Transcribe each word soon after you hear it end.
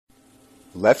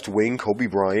Left wing, Kobe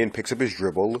Bryant picks up his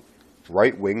dribble.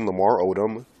 Right wing, Lamar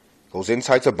Odom goes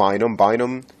inside to Bynum.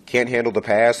 Bynum can't handle the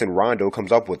pass, and Rondo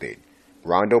comes up with it.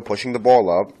 Rondo pushing the ball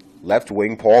up. Left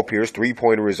wing, Paul Pierce,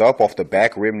 three-pointer is up off the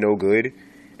back rim, no good.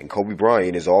 And Kobe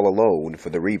Bryant is all alone for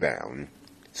the rebound.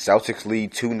 Celtics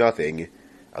lead 2-0,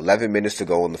 11 minutes to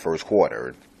go in the first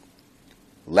quarter.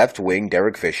 Left wing,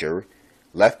 Derek Fisher.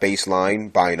 Left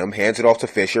baseline, Bynum hands it off to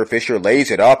Fisher. Fisher lays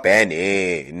it up and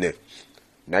in.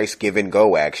 Nice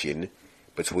give-and-go action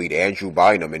between Andrew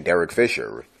Bynum and Derek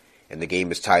Fisher. And the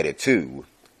game is tied at 2.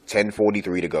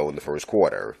 10:43 to go in the first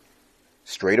quarter.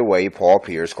 Straight away, Paul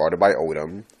Pierce, guarded by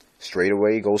Odom. Straight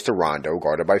away goes to Rondo,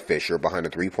 guarded by Fisher, behind the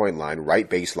three-point line. Right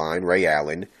baseline, Ray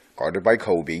Allen, guarded by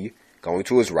Kobe. Going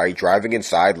to his right, driving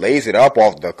inside, lays it up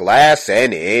off the glass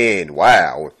and in.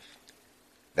 Wow.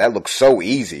 That looks so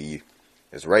easy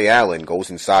as Ray Allen goes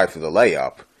inside for the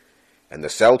layup. And the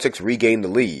Celtics regain the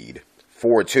lead,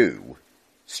 4-2.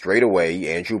 Straight away,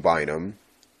 Andrew Bynum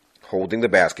holding the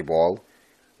basketball.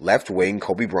 Left wing,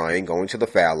 Kobe Bryant going to the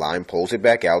foul line, pulls it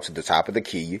back out to the top of the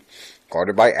key.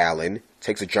 Guarded by Allen,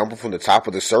 takes a jumper from the top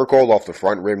of the circle off the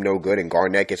front rim, no good, and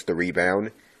Garnett gets the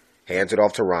rebound. Hands it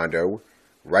off to Rondo.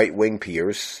 Right wing,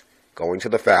 Pierce going to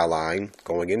the foul line,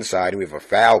 going inside, and we have a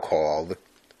foul called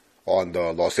on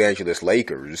the Los Angeles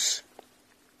Lakers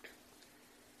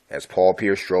as Paul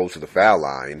Pierce strolls to the foul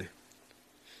line.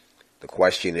 The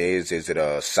question is it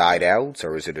a side out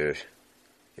or is it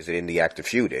in the act of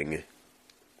shooting?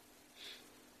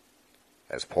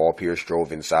 As Paul Pierce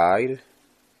drove inside,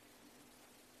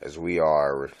 as we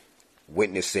are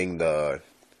witnessing the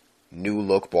new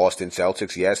look Boston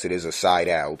Celtics, yes, it is a side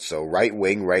out. So right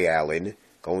wing, Ray Allen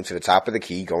going to the top of the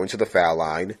key, going to the foul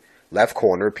line. Left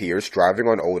corner, Pierce driving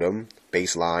on Odom,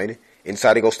 baseline.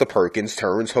 Inside it goes to Perkins,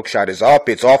 turns, hook shot is up,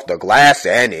 it's off the glass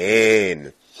and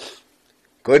in.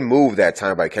 Good move that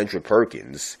time by Kendrick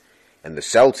Perkins. And the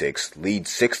Celtics lead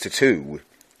 6-2.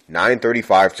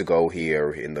 9:35 to go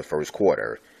here in the first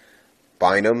quarter.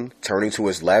 Bynum turning to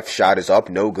his left, shot is up,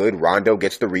 no good. Rondo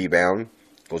gets the rebound,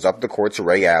 goes up the court to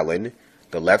Ray Allen,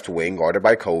 the left wing, guarded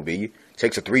by Kobe.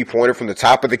 Takes a three-pointer from the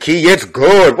top of the key, it's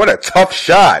good! What a tough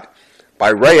shot by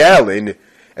Ray Allen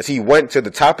as he went to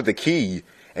the top of the key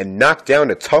and knocked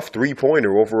down a tough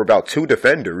three-pointer over about two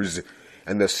defenders.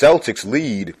 And the Celtics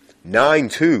lead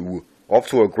 9-2, off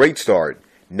to a great start.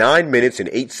 9 minutes and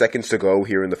 8 seconds to go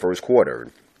here in the first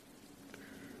quarter.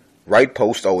 Right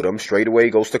post Odom, straight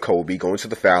away goes to Kobe, going to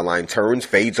the foul line, turns,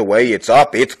 fades away, it's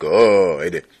up, it's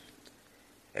good.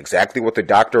 Exactly what the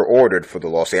doctor ordered for the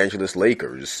Los Angeles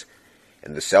Lakers.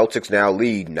 And the Celtics now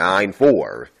lead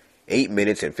 9-4. 8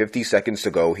 minutes and 50 seconds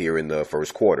to go here in the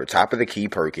first quarter. Top of the key,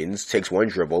 Perkins takes one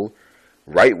dribble.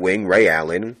 Right wing, Ray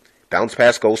Allen. Bounce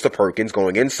pass goes to Perkins,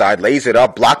 going inside, lays it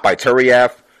up, blocked by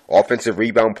Turiaf. Offensive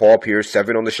rebound, Paul Pierce,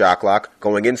 7 on the shot clock.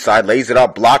 Going inside, lays it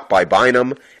up, blocked by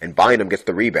Bynum, and Bynum gets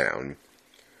the rebound.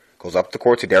 Goes up the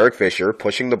court to Derek Fisher,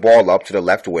 pushing the ball up to the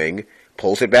left wing,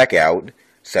 pulls it back out,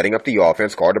 setting up the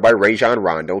offense, guarded by Rajon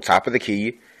Rondo. Top of the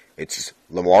key, it's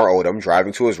Lamar Odom,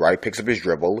 driving to his right, picks up his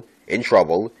dribble, in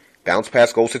trouble. Bounce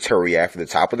pass goes to Turiaf at the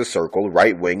top of the circle,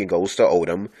 right wing, it goes to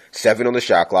Odom. 7 on the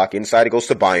shot clock, inside it goes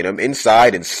to Bynum,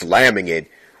 inside and slamming it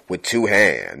with two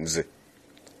hands.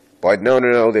 But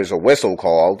no, there's a whistle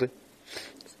called.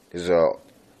 There's a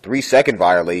 3-second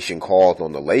violation called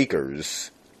on the Lakers.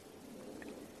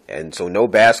 And so no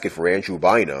basket for Andrew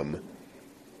Bynum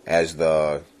as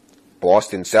the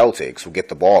Boston Celtics will get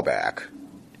the ball back.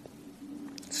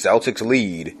 Celtics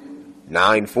lead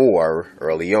 9-4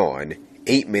 early on.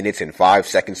 8 minutes and 5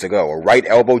 seconds to go. A right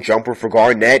elbow jumper for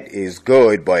Garnett is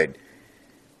good, but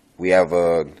we have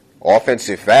an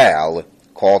offensive foul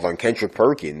called on Kendrick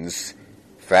Perkins.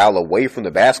 Foul away from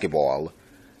the basketball.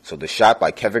 So the shot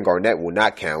by Kevin Garnett will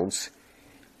not count.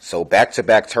 So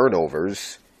back-to-back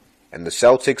turnovers. And the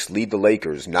Celtics lead the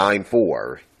Lakers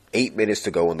 9-4. 8 minutes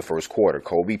to go in the first quarter.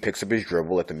 Kobe picks up his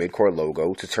dribble at the midcourt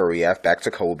logo to Turiaf. Back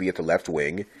to Kobe at the left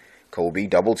wing. Kobe,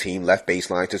 double team, left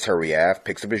baseline to Turiaf,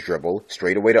 picks up his dribble,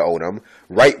 straight away to Odom.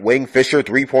 Right wing, Fisher,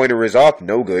 three-pointer is up,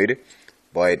 no good.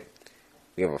 But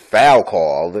we have a foul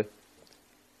called.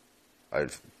 I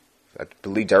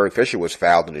believe Derek Fisher was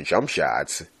fouled in the jump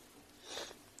shots.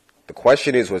 The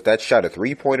question is, was that shot a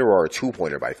three-pointer or a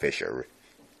two-pointer by Fisher?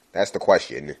 That's the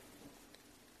question.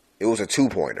 It was a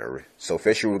two-pointer, so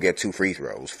Fisher will get 2 free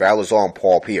throws. Foul is on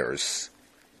Paul Pierce.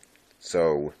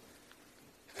 So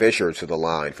Fisher to the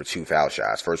line for 2 foul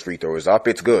shots. First free throw is up.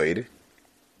 It's good.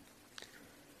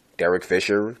 Derek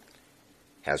Fisher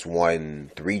has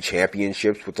won 3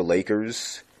 championships with the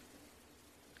Lakers.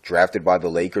 Drafted by the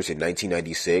Lakers in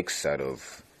 1996 out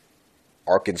of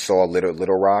Arkansas,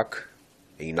 Little Rock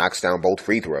and he knocks down both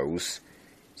free throws.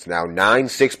 It's now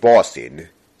 9-6 Boston,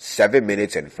 7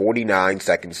 minutes and 49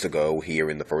 seconds to go here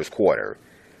in the first quarter.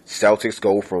 Celtics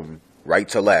go from right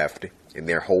to left in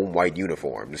their home white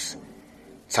uniforms.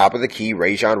 Top of the key,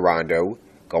 Rajon Rondo.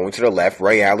 Going to the left,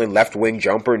 Ray Allen, left wing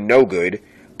jumper, no good.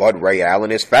 But Ray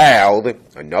Allen is fouled.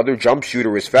 Another jump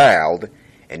shooter is fouled.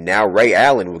 And now Ray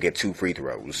Allen will get 2 free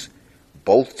throws.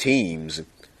 Both teams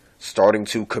starting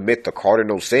to commit the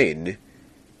cardinal sin.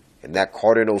 And that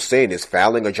cardinal sin is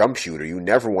fouling a jump shooter. You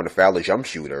never want to foul a jump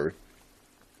shooter.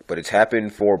 But it's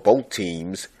happened for both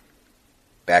teams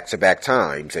back-to-back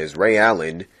times as Ray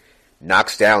Allen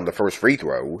knocks down the first free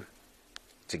throw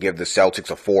to give the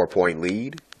Celtics a 4-point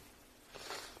lead.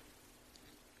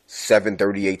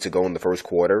 7:38 to go in the first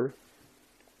quarter.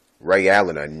 Ray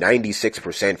Allen, a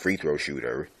 96% free throw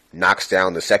shooter, knocks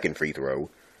down the second free throw.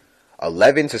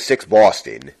 11-6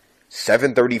 Boston.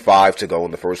 7:35 to go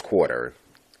in the first quarter.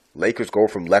 Lakers go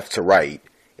from left to right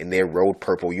in their road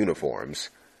purple uniforms.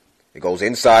 It goes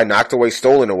inside, knocked away,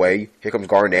 stolen away. Here comes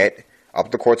Garnett.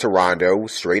 Up the court to Rondo.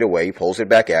 Straight away, pulls it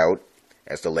back out.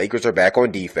 As the Lakers are back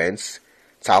on defense.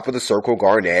 Top of the circle,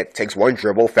 Garnett takes one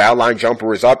dribble. Foul line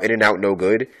jumper is up, in and out, no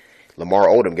good. Lamar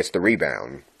Odom gets the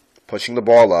rebound. Pushing the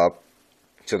ball up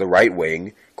to the right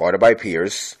wing, guarded by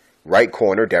Pierce. Right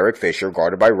corner, Derek Fisher,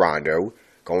 guarded by Rondo.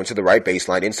 Going to the right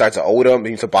baseline, inside to Odom,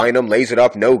 into Bynum, lays it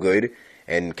up, no good.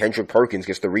 And Kendrick Perkins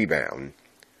gets the rebound.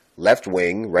 Left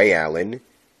wing, Ray Allen.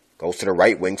 Goes to the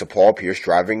right wing to Paul Pierce,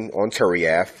 driving on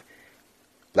Turiaf.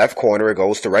 Left corner, it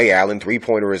goes to Ray Allen.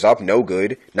 Three-pointer is up, no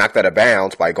good. Knocked out of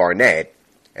bounds by Garnett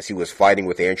as he was fighting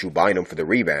with Andrew Bynum for the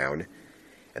rebound.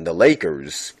 And the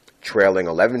Lakers, trailing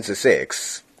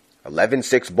 11-6,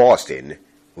 11-6 Boston,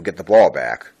 will get the ball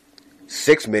back.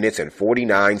 6 minutes and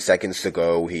 49 seconds to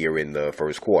go here in the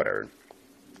first quarter.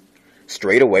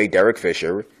 Straight away, Derek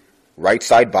Fisher. Right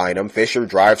side Bynum. Fisher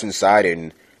drives inside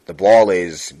and the ball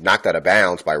is knocked out of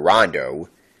bounds by Rondo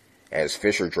as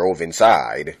Fisher drove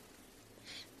inside.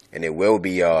 And it will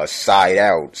be side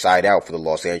out for the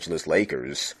Los Angeles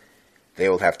Lakers. They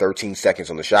will have 13 seconds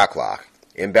on the shot clock.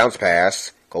 Inbounds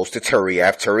pass. Goes to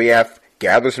Turiaf. Turiaf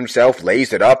gathers himself,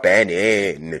 lays it up, and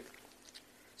in.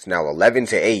 It's now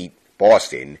 11-8,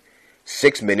 Boston.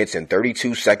 6 minutes and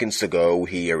 32 seconds to go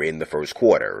here in the first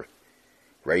quarter.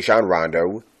 Rajon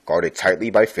Rondo, guarded tightly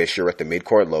by Fisher at the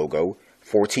midcourt logo.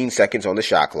 14 seconds on the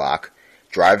shot clock.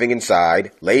 Driving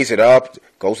inside, lays it up,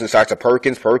 goes inside to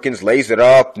Perkins. Perkins lays it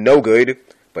up, no good.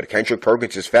 But Kendrick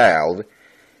Perkins is fouled.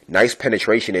 Nice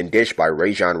penetration and dish by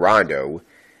Rajon Rondo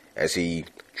as he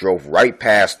drove right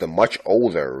past the much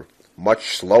older,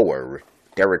 much slower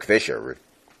Derek Fisher.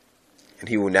 And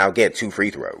he will now get 2 free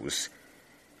throws.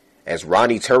 As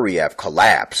Ronnie Turiaf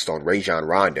collapsed on Rajon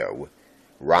Rondo,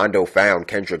 Rondo found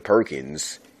Kendrick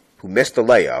Perkins, who missed the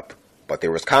layup, but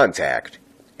there was contact.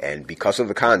 And because of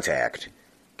the contact,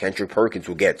 Kendrick Perkins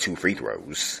will get 2 free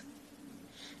throws.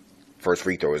 First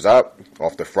free throw is up,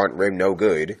 off the front rim, no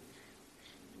good.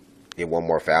 Get one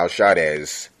more foul shot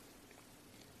as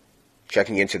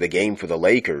checking into the game for the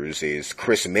Lakers is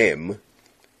Chris Mim.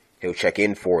 He'll check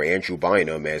in for Andrew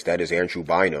Bynum as that is Andrew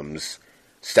Bynum's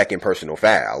second personal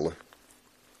foul.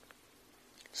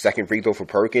 Second free throw for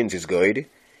Perkins is good.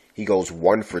 He goes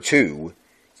 1 for 2.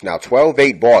 It's now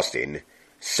 12-8 Boston.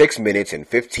 6 minutes and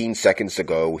 15 seconds to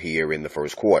go here in the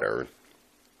first quarter.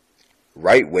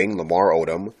 Right wing Lamar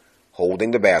Odom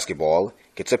holding the basketball.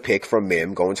 Gets a pick from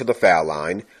Mim going to the foul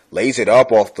line. Lays it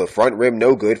up off the front rim,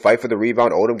 no good. Fight for the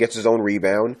rebound. Odom gets his own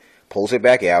rebound. Pulls it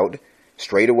back out.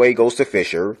 Straight away goes to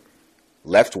Fisher.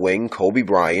 Left wing Kobe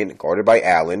Bryant guarded by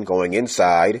Allen going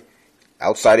inside.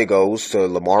 Outside it goes to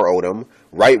Lamar Odom.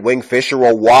 Right wing Fisher,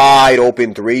 a wide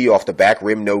open 3 off the back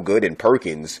rim, no good. And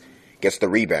Perkins gets the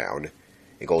rebound.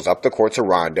 It goes up the court to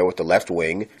Rondo at the left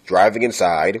wing, driving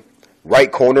inside.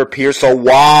 Right corner, Pierce, a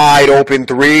wide open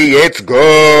 3. It's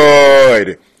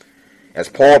good! As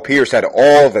Paul Pierce had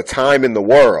all the time in the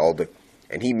world,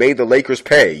 and he made the Lakers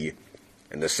pay.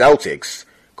 And the Celtics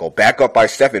go back up by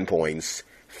 7 points,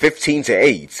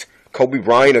 15-8. Kobe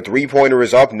Bryant, a 3-pointer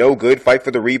is up, no good. Fight for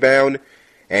the rebound,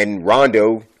 and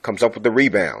Rondo comes up with the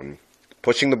rebound.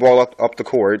 Pushing the ball up the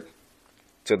court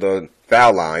to the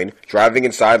foul line, driving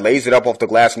inside, lays it up off the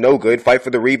glass, no good. Fight for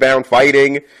the rebound,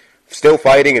 still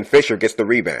fighting, and Fisher gets the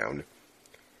rebound.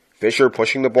 Fisher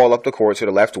pushing the ball up the court to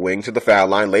the left wing to the foul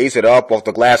line, lays it up off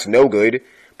the glass, no good.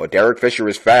 But Derek Fisher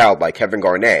is fouled by Kevin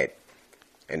Garnett,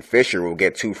 and Fisher will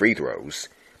get 2 free throws.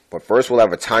 But first we'll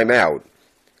have a timeout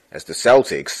as the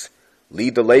Celtics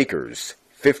lead the Lakers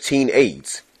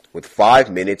 15-8 with 5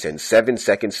 minutes and 7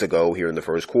 seconds to go here in the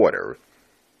first quarter.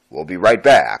 We'll be right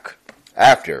back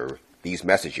after these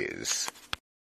messages.